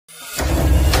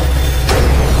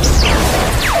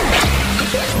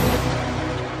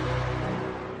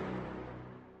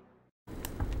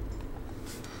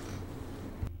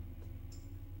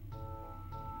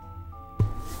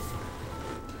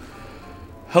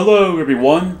Hello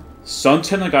everyone,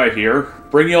 Sun10 here,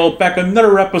 bringing you back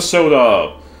another episode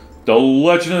of The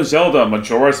Legend of Zelda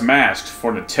Majora's Mask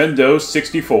for Nintendo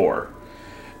 64.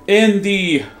 In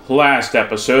the last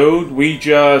episode, we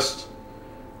just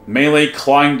mainly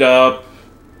climbed up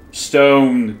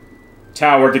Stone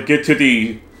Tower to get to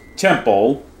the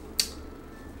temple,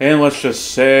 and let's just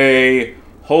say,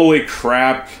 holy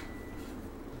crap,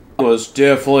 I was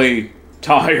definitely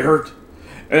tired.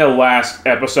 In the last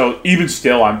episode, even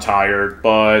still I'm tired,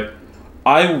 but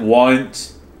I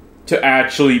want to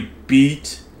actually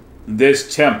beat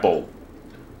this temple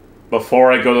before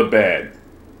I go to bed.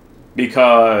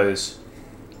 Because,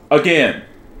 again,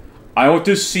 I want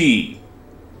to see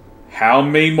how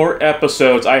many more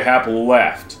episodes I have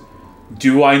left.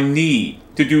 Do I need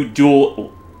to do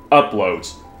dual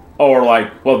uploads? Or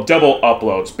double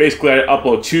uploads. Basically, I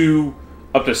upload two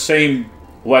of the same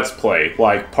Let's Play,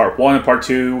 like Part 1 and Part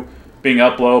 2 being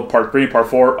upload, Part 3 and Part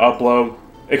 4 upload,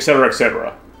 etc,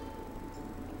 etc.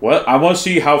 Well, I want to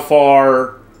see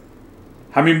how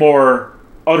many more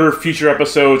other future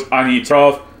episodes I need to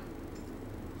have,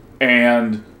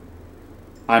 and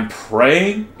I'm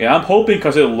praying, and I'm hoping,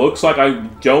 because it looks like I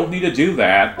don't need to do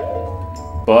that,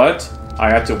 but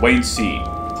I have to wait and see.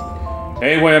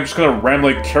 Anyway, I'm just going to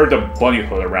randomly carry the bunny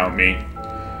hood around me.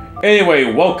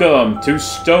 Anyway, welcome to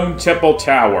Stone Temple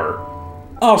Tower.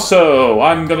 Also,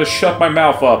 I'm gonna shut my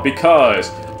mouth up because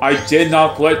I did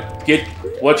not let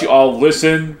you all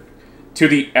listen to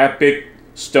the epic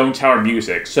Stone Tower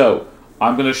music. So,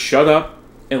 I'm gonna shut up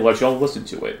and let you all listen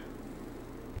to it.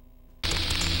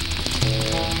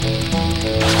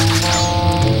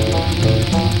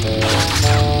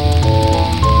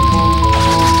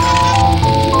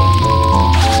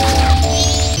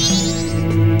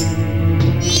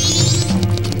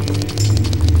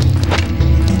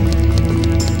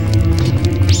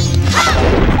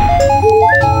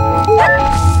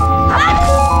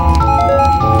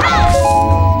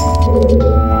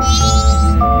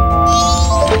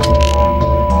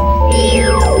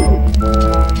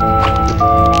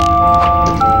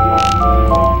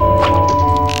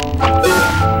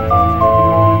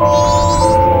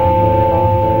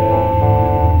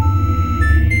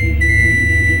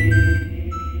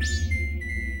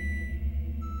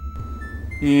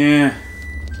 Yeah.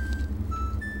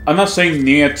 I'm not saying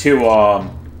nah to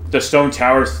the Stone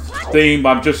Tower theme, but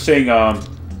I'm just saying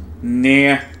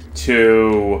nah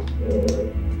to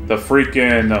the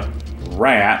freaking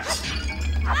rat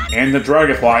and the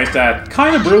dragonflies that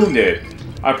kind of ruined it.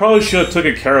 I probably should have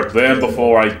taken care of them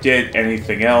before I did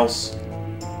anything else.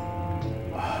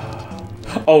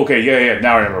 Okay, yeah,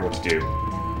 now I remember what to do.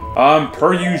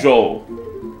 Per usual,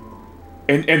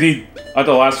 in the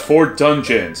last 4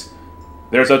 dungeons,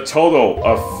 there's a total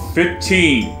of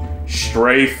 15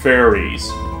 stray fairies.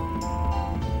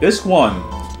 This one,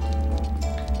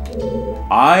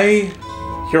 I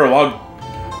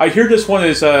hear this one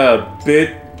is a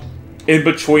bit in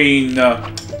between,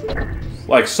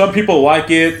 like some people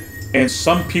like it and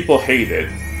some people hate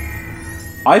it.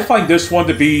 I find this one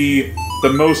to be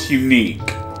the most unique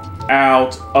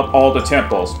out of all the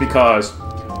temples because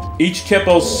each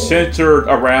temple's centered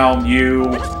around you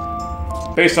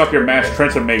based off your mask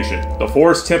transformation. The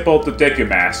Forest Temple, the Deku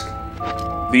Mask.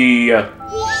 The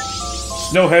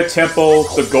Snowhead Temple,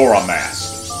 the Gora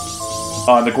Mask.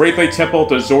 The Great Bay Temple,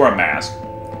 the Zora Mask.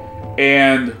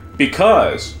 And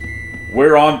because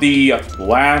we're on the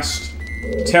last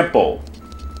temple,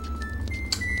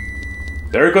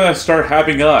 they're gonna start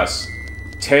having us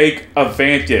take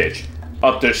advantage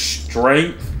of the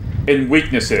strength and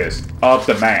weaknesses of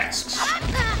the masks.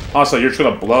 Also, you're just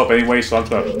gonna blow up anyway, so I'm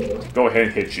just gonna go ahead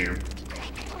and hit you.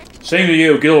 Same to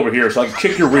you, get over here so I can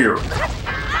kick your rear.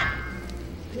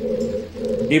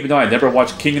 Even though I never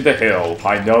watched King of the Hill,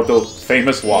 I know the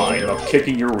famous line of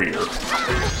kicking your rear.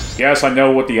 Yes, I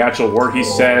know what the actual word he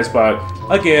says, but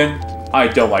again, I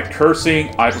don't like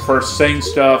cursing. I prefer saying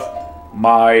stuff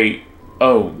my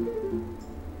own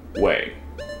way.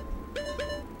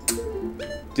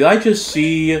 Did I just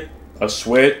see a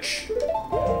switch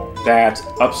that's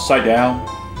upside down?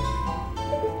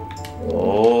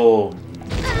 Oh,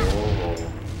 no.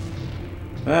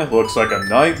 That looks like a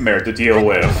nightmare to deal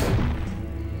with.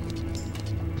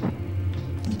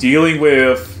 Dealing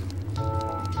with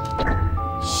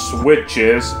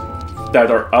switches that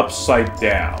are upside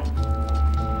down.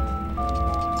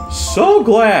 So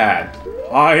glad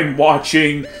I'm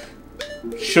watching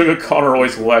Sugar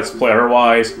Conroy's Let's Play,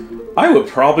 otherwise I would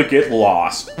probably get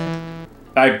lost.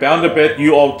 I bound to bet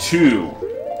you all too,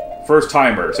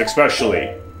 first-timers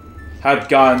especially, have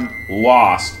gotten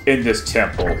lost in this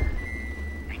temple.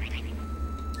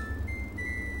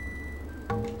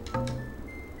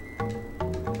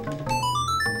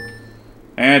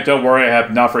 And don't worry, I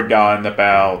have not forgotten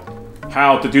about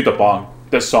how to do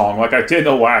this song, like I did in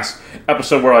the last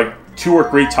episode where like 2 or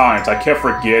 3 times I kept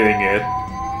forgetting it.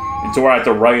 Until I had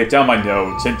to write it down my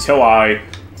notes until I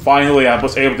finally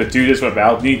was able to do this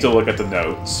without needing to look at the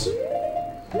notes.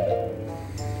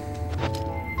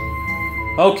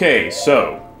 Okay,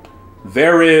 so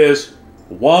there is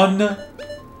one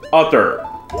other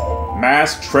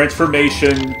mask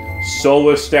transformation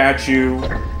solar statue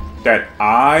that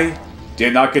I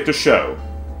did not get to show.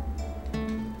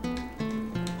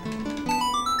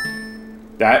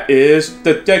 That is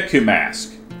the Deku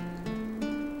mask.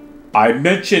 I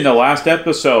mentioned in the last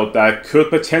episode that could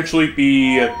potentially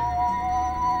be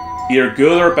either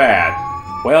good or bad.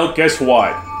 Well, guess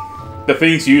what? The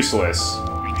thing's useless.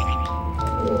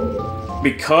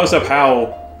 Because of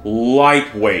how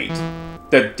lightweight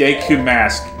the Deku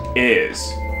mask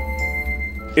is.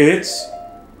 It's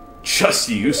just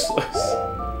useless.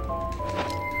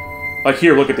 Like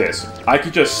here, look at this. I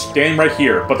can just stand right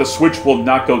here, but the switch will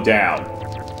not go down.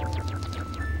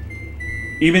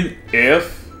 Even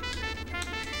if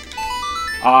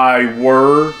I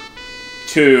were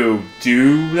to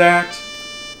do that,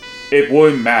 it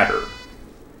wouldn't matter.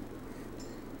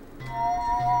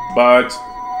 But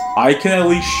I can at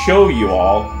least show you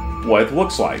all what it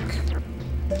looks like.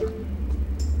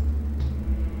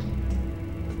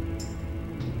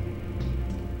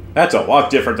 That's a lot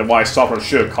different than what I saw from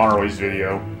Sugar Conroy's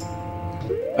video.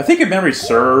 I think if memory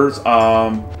serves,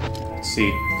 let's see,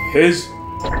 his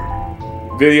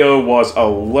video was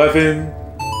 11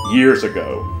 years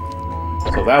ago.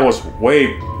 So that was way,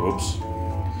 oops.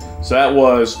 So that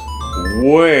was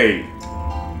way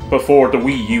before the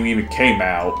Wii U even came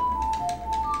out.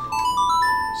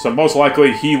 So most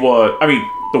likely he was,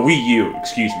 the Wii U,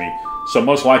 excuse me. So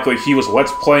most likely he was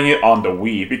Let's Playing it on the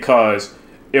Wii because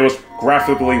it was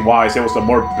graphically wise, it was a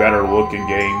more better looking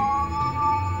game.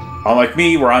 Unlike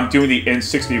me, where I'm doing the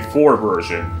N64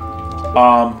 version.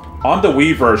 On the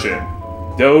Wii version,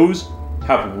 those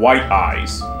have white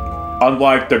eyes.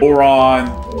 Unlike the Goron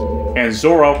and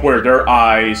Zora, where their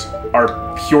eyes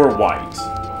are pure white.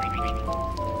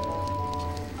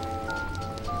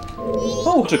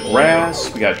 Oh, it's a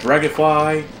grass. We got a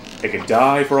dragonfly. It can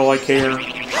die for all I care.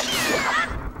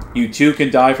 You too can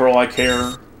die for all I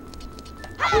care.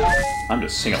 I'm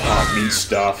just seeing a lot of neat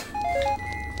stuff.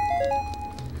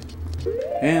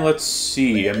 And let's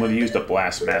see. I'm going to use the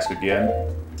blast mask again.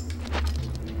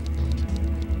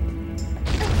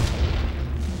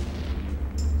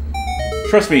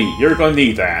 Trust me, you're gonna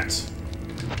need that.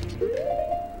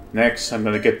 Next, I'm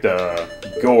gonna get the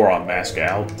Goron mask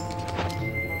out.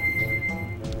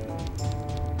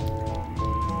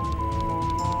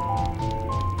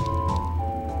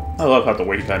 I love how the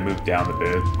weight kind of moved down a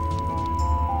bit.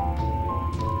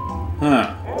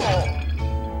 Huh.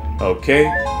 Okay.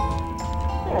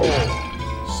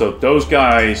 So those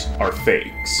guys are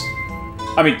fakes.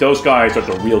 Those guys are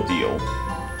the real deal.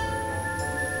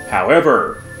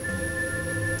 However,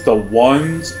 the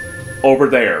ones over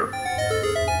there,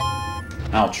 I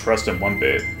don't trust them one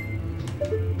bit.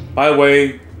 By the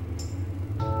way,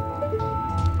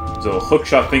 there's a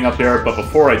hookshot thing up there, but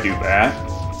before I do that,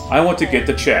 I want to get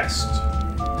the chest.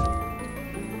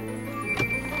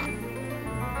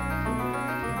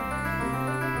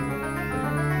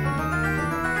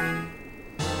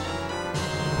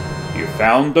 You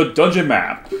found the dungeon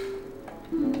map.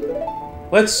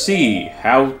 Let's see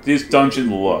how this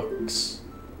dungeon looks.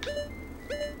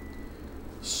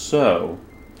 So,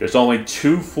 there's only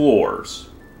 2 floors,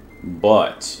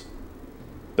 but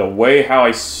the way how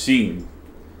I see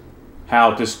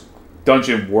how this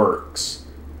dungeon works,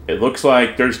 it looks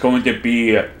like there's going to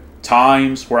be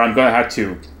times where I'm going to have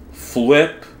to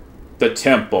flip the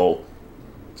temple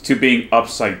to being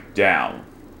upside down.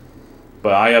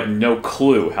 But I have no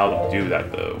clue how to do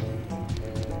that, though.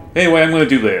 Anyway, I'm going to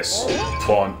do this.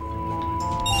 Punch.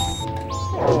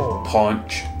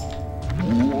 Punch.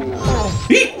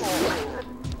 Eat!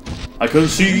 I couldn't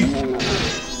see.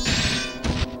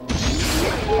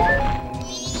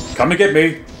 Come and get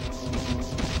me.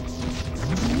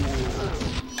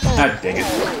 Ah, dang it.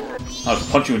 I'll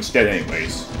just punch you instead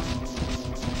anyways.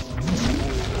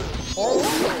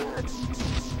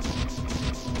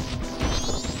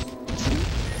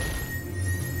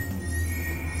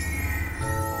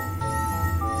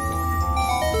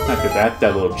 After that,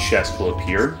 that little chest will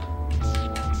appear.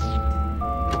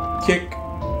 Kick.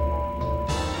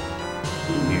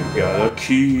 You got a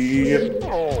key.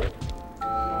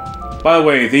 By the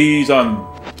way, these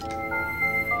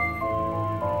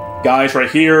guys right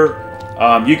here,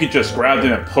 you can just grab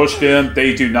them and push them.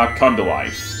 They do not come to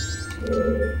life.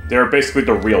 They're basically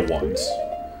the real ones.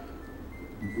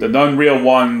 The non-real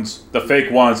ones, the fake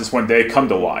ones, is when they come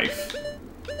to life.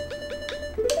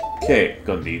 Okay,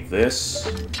 gonna need this.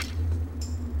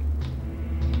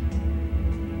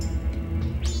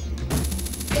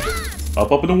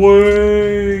 Up, up, and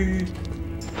away!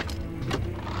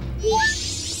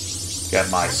 Got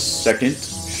my second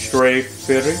stray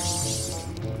fairy.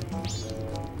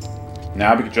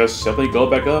 Now we can just simply go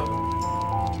back up.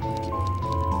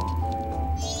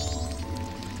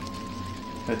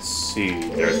 Let's see,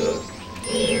 there's a...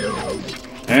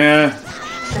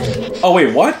 Oh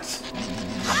wait, what?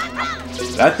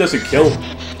 That doesn't kill.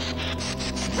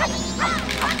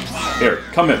 Here,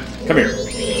 come here.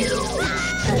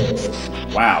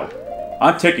 Wow,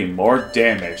 I'm taking more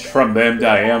damage from them than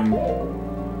I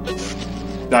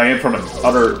am from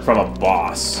a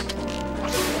boss.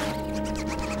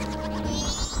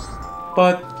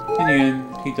 But in the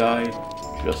end, he died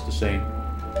just the same.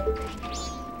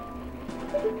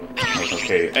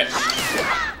 Okay.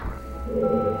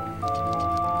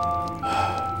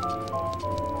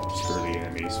 Screw the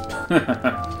enemies.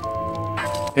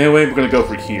 Anyway, we're gonna go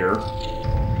for here.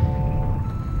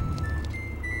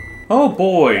 Oh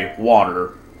boy,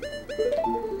 water.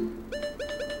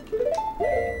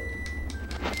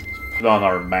 Put on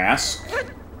our mask.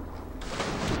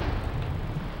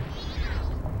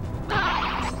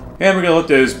 And we're gonna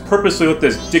purposely let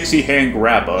this Dixie hand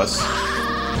grab us.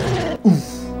 Oof.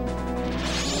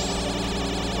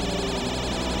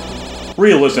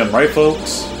 Realism, right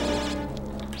folks?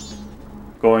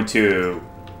 Going to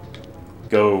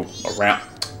go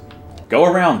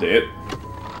around it.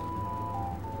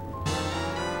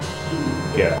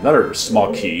 Get another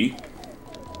small key.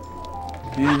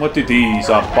 And what do these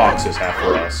boxes have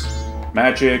for us?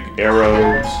 Magic,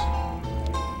 arrows,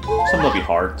 some lovely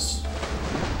hearts.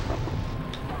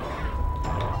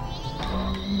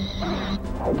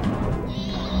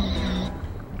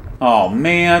 Oh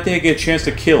man, I didn't get a chance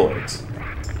to kill it.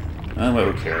 Oh,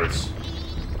 well, who cares?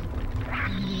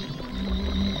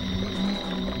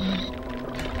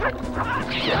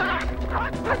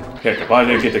 Heck, if I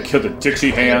didn't get to kill the Dixie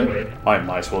hand, I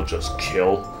might as well just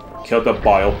kill the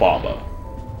Bio Baba.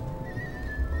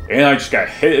 And I just got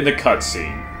hit in the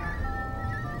cutscene.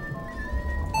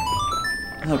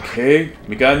 Okay,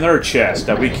 we got another chest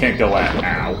that we can't go at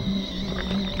now.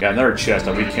 Got another chest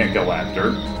that we can't go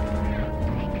after.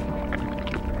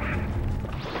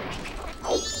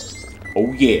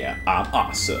 Oh yeah, I'm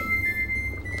awesome.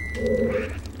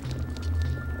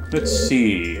 Let's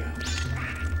see.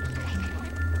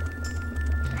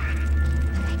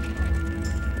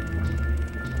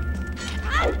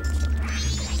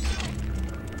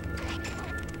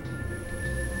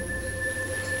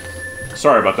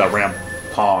 Sorry about that random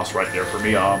pause right there for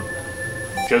me.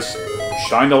 Just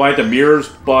shine the light, the mirrors,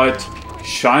 but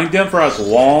shine them for as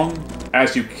long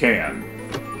as you can.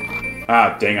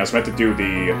 Ah, dang, I was meant to do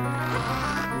the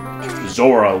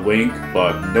Zora link,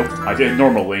 but nope, I did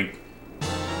normal link.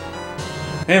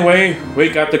 Anyway, we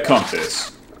got the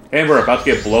compass, and we're about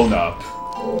to get blown up.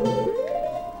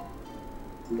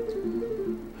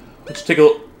 Let's take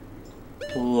a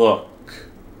look.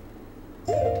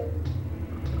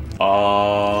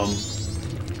 Oh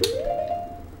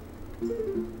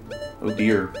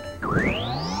dear.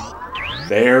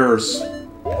 There's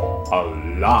a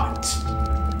lot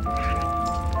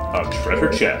of treasure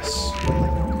chests.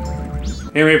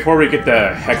 Anyway, before we get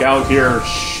the heck out here,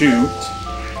 shoot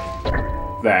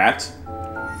that.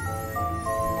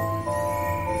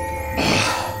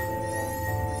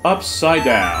 Upside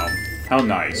down. How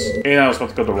nice. And I was about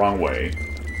to go the wrong way.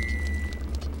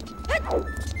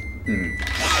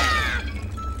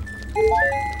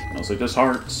 Smells like there's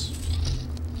hearts.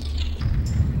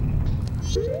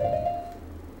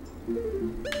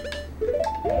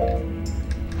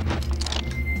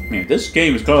 Man, this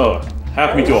game is gonna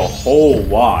have me do a whole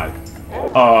lot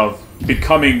of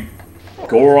becoming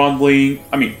Goron Link.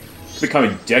 I mean,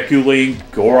 becoming Deku Link,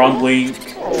 Goron Link,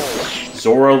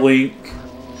 Zora Link.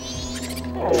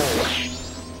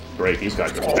 Great, these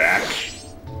guys are back.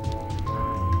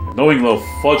 Knowing little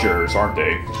fudgers, aren't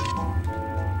they?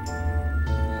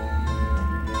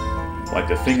 Light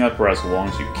the thing up for as long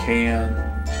as you can.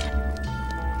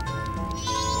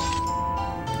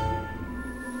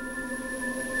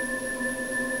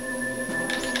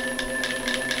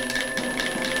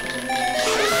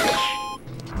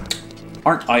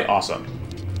 Aren't I awesome?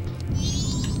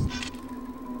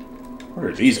 What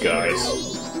are these guys?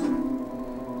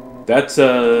 That's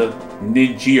a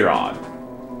Nijiron.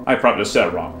 I probably just said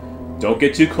it wrong. Don't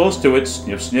get too close to it,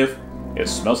 sniff sniff. It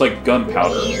smells like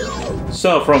gunpowder.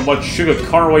 So, from what Sugar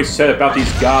Conroy said about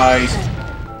these guys...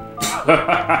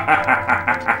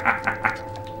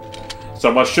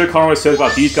 So what Sugar Conway says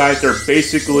about these guys, they're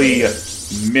basically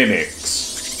mimics.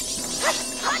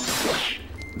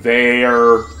 They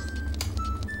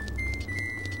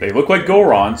look like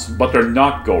Gorons, but they're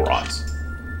not Gorons.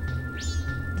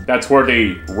 That's where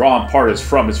the Ron part is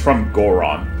from. It's from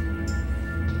Goron.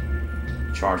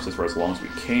 Charge this for as long as we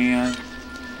can.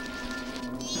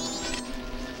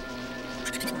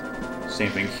 Same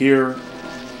thing here.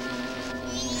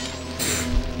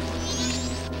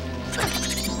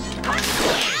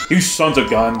 You sons of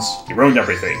guns! You ruined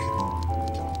everything.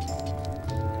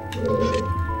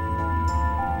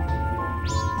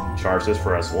 Charge this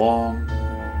for as long.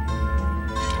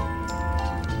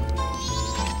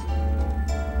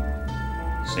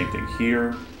 Same thing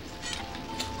here.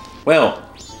 Well,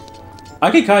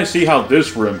 I can kind of see how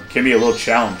this room can be a little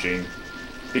challenging.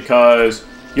 Because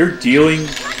you're dealing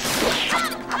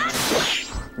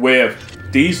with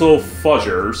these little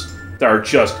fudgers that are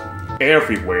just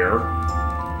everywhere.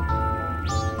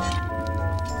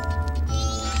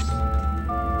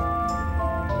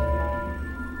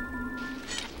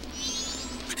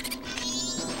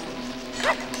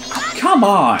 Come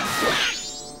on!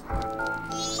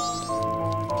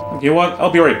 You know what? I'll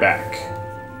be right back.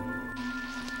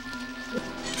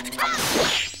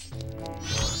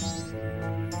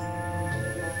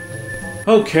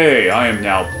 Okay, I am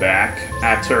now back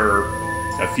after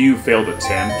a few failed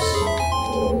attempts.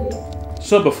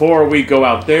 So before we go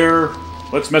out there,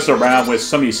 let's mess around with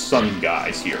some of these sun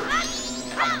guys here.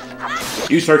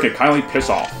 You sir can kindly piss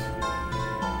off.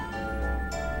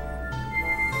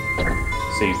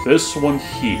 See, this one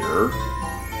here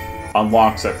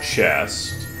unlocks a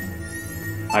chest.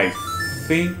 I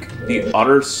think the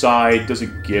other side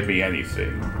doesn't give me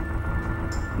anything.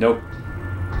 Nope.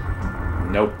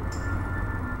 Nope.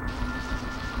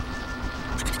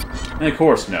 And of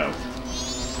course, no.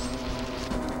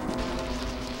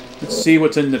 Let's see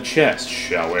what's in the chest,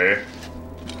 shall we?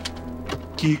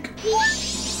 Geek.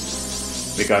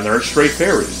 We got another stray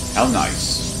fairy. How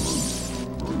nice.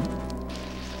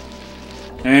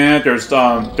 And there's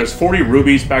 40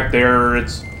 rubies back there.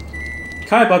 It's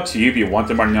kind of up to you if you want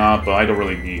them or not, but I don't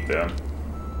really need them.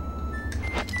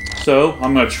 So,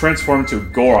 I'm going to transform into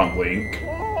Goron Link.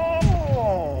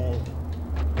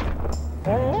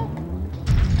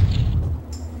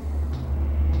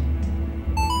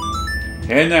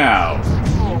 And now,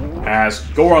 as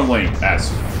Goron Link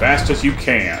as fast as you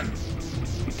can.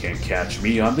 You can't catch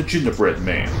me on the Gingerbread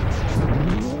Man.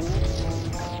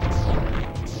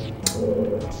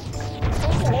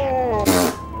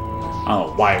 I don't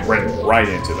know why I ran right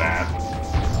into that.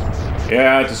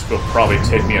 Yeah, this will probably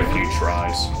take me a few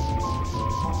tries.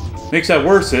 Makes that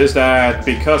worse is that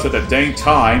because of the dang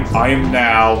time, I am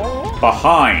now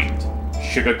behind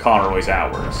Sugar Conroy's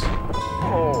hours.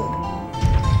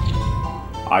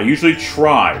 I usually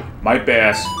try my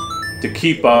best to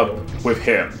keep up with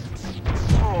him.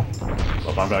 But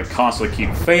if I'm going to constantly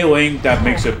keep failing, that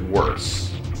makes it worse.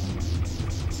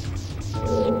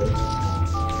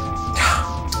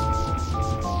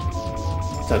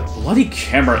 The bloody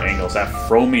camera angles that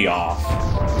throw me off.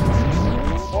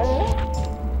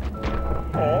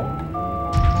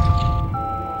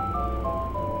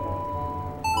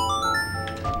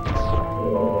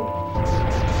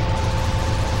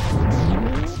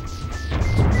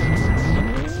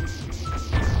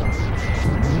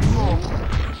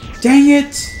 Dang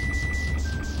it!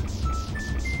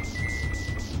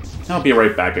 I'll be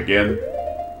right back again.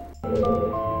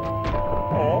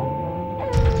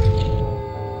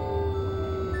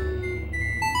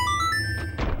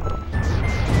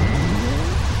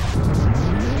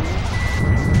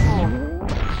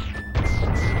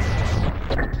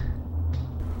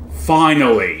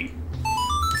 Finally!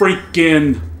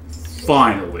 Freaking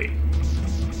finally!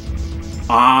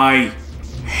 I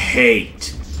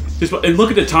hate this. And look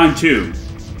at the time too.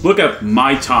 Look at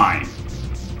my time.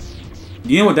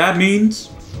 You know what that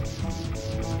means?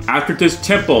 After this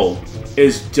temple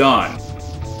is done,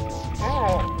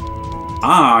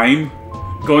 I'm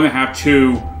going to have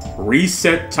to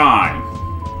reset time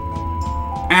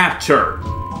after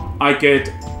I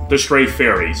get the stray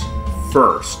fairies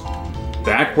first.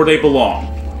 Back where they belong.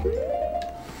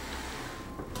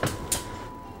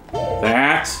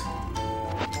 That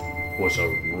was a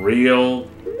real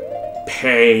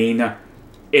pain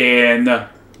in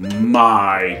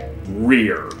my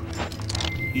rear.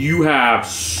 You have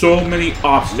so many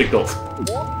obstacles.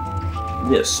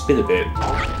 Yes, spit a bit.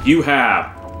 You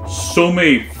have so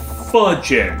many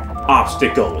fudging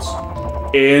obstacles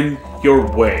in your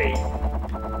way.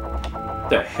 What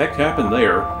the heck happened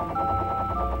there?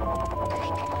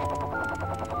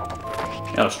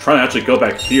 I was trying to actually go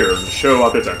back here and show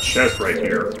up there's a chest right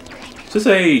here. Is this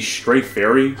a stray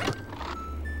fairy?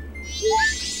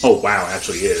 Oh wow, it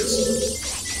actually is.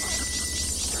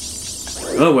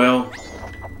 Oh well.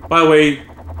 By the way,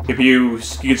 if you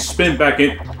can spin back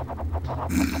in...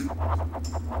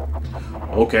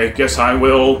 Okay, guess I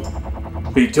will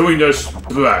be doing this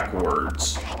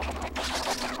backwards.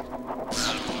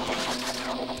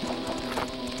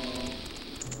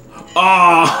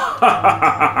 Ah!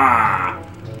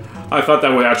 I thought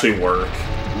that would actually work.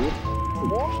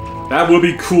 That would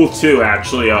be cool too,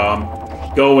 actually,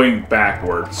 going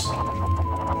backwards.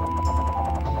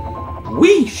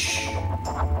 Weesh!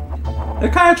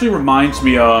 That kind of actually reminds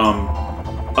me,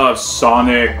 of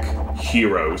Sonic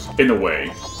Heroes, in a way.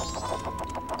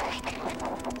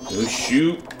 Go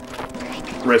shoot.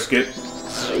 Risk it.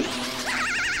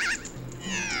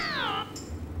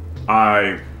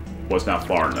 I was not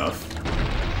far enough.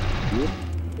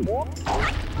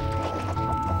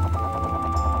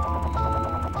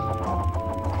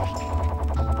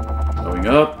 Going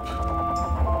up.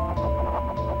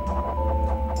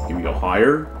 Can we go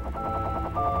higher?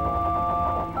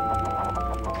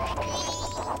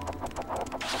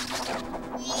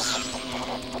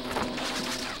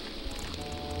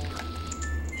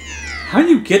 How do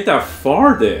you get that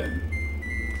far then?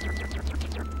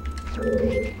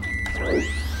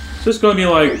 Is this gonna be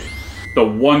like the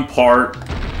one part?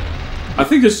 I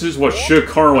think this is what Sugar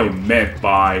Carly meant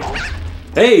by,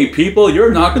 hey people,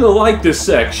 you're not gonna like this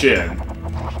section.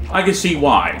 I can see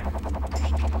why.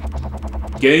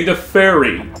 Getting the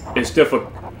fairy is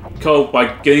difficult by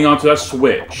getting onto that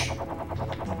switch.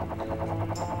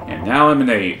 And now I'm in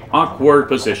an awkward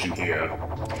position here.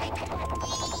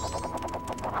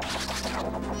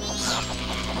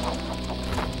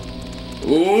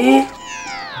 Ooh!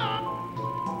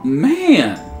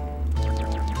 Man!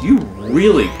 You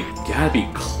really gotta be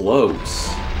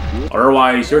close.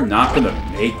 Otherwise, you're not gonna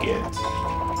make it.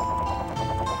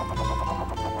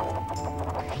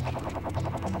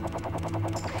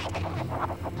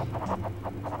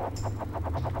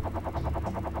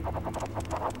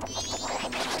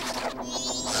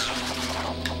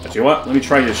 But you know what? Let me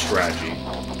try this strategy.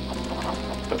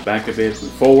 Go back a bit,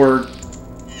 move forward.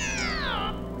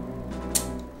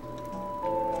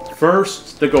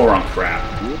 First, the go-around crap.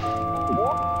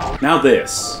 Now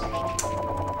this.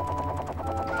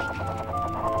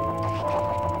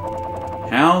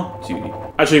 How do you...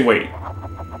 Actually, wait. I'm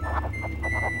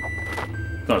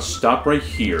gonna stop right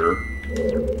here.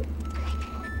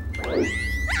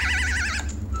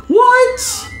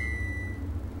 What?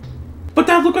 But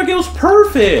that looked like it was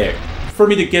perfect for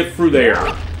me to get through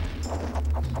there.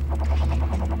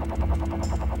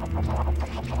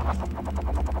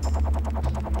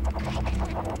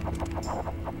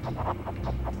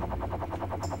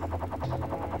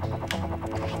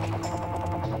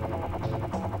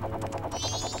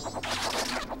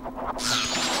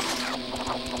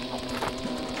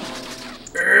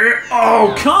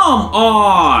 Oh, come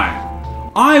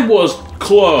on! I was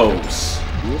close.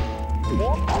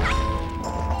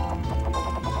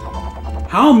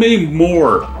 How many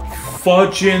more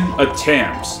fudging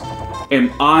attempts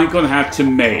am I gonna have to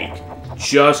make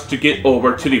just to get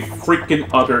over to the freaking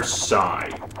other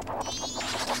side?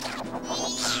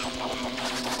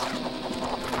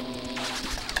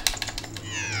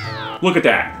 Look at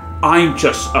that. I'm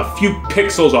just a few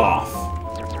pixels off.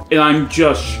 And I'm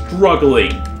just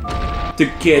struggling to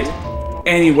get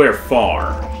anywhere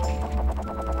far.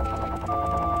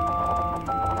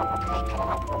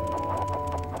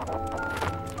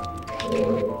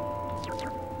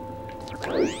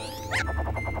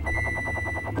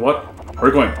 What?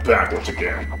 We're going backwards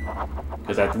again.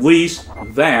 Because at least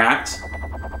that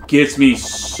gives me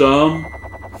some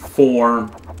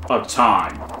form of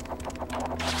time.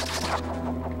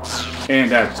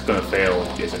 And that's gonna fail,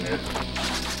 isn't it?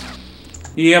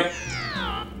 Yep.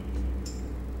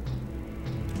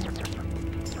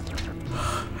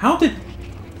 How did...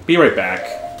 Be right back.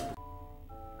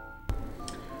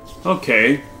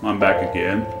 Okay, I'm back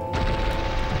again.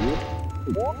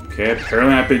 Okay,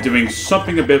 apparently I've been doing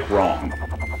something a bit wrong.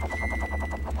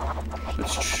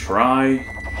 Let's try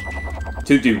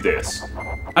to do this.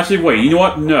 Actually, wait, you know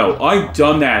what? No, I've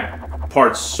done that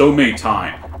part so many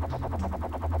times.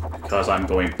 Because I'm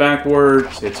going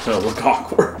backwards, it's gonna look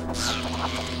awkward.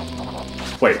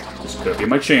 Wait, this could be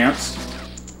my chance.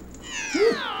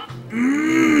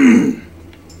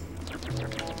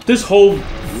 This whole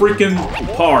freaking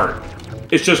part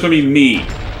is just gonna be me.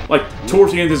 Like,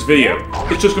 towards the end of this video,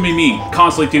 it's just gonna be me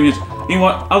constantly doing this. You know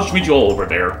what? I'll just meet you all over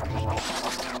there.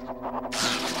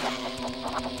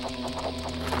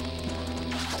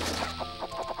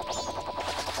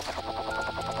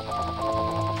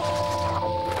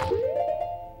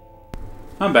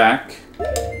 I'm back.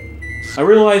 I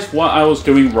realized what I was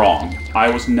doing wrong. I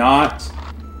was not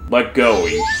let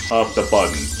going of the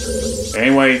button.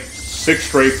 Anyway, 6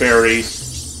 stray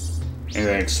fairies and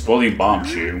an exploding bomb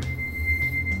shoe.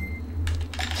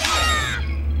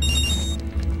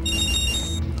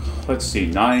 Let's see,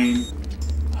 9.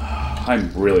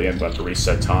 I'm really about to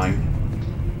reset time.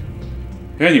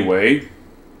 Anyway.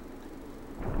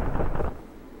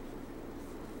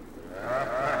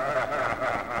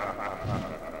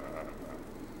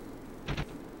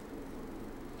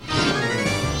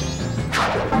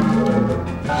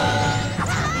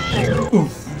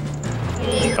 Oof.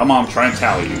 Come on, try and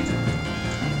tally you.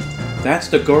 That's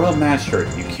the Garo Master.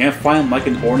 You can't find him like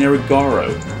an ordinary Garo.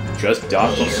 Just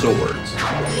dodge those swords.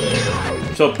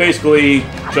 So basically,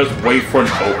 just wait for an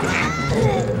opening.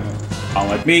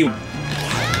 Unlike me.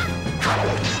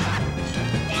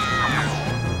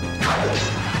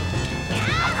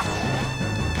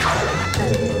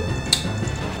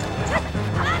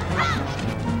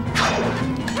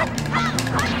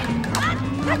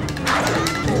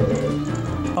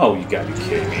 Oh, you gotta be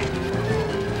kidding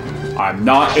me. I'm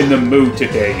not in the mood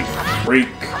today, freak.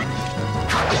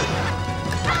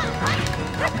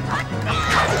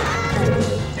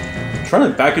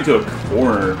 Trying to back into a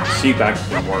corner to see if that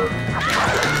can work.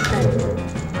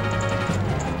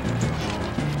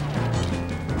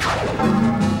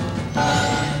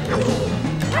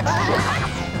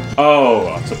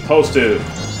 Oh, I'm supposed to.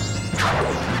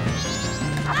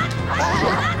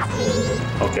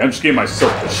 Okay, I'm just getting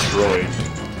myself destroyed.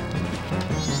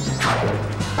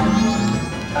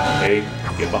 Okay,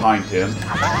 get behind him.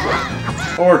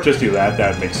 Or just do that,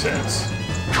 that makes sense.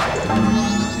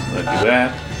 Let's do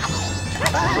that.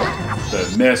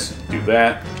 The miss, do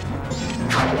that.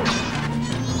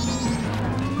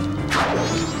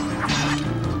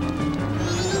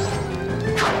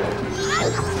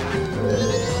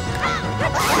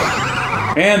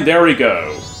 And there we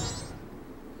go.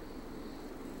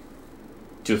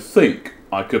 To think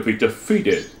I could be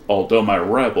defeated, although my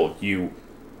rebel, you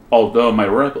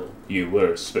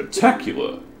were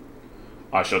spectacular.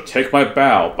 I shall take my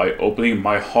bow by opening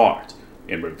my heart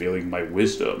and revealing my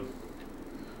wisdom.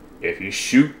 If you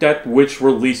shoot that which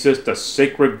releases the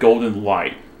sacred golden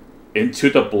light into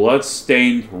the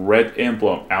blood-stained red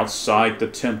emblem outside the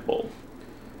temple,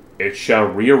 it shall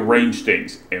rearrange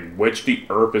things in which the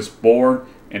earth is born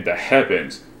in the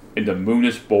heavens and the moon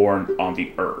is born on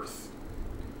the earth.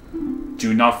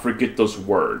 Do not forget those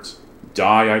words.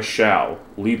 Die I shall,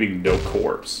 leaving no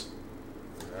corpse.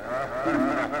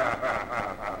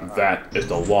 That is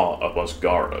the law of us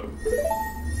Garo.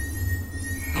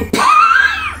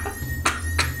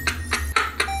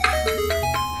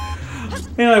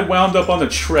 And I wound up on the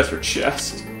treasure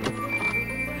chest.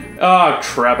 Ah,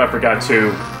 crap, I forgot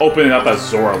to open it up as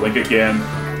Zora Link again.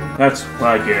 That's what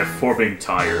I get for being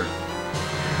tired.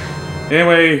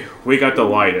 Anyway, we got the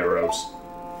light arrows.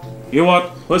 You know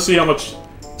what? Let's see how much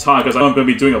time, because I'm going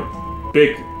to be doing a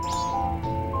big...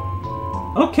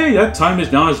 Okay, that time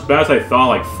is not as bad as I thought,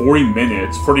 like 40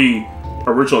 minutes for the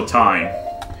original time.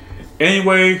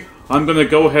 Anyway, I'm going to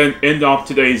go ahead and end off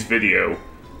today's video.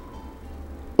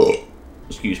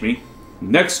 Excuse me.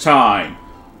 Next time,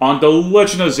 on The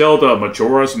Legend of Zelda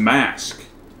Majora's Mask,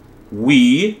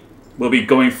 we will be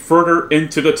going further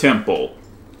into the temple.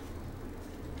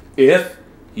 If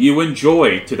you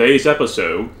enjoyed today's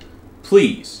episode,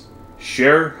 please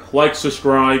share, like,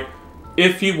 subscribe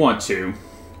if you want to,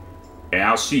 and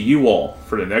I'll see you all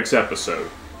for the next episode.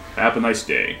 Have a nice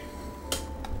day.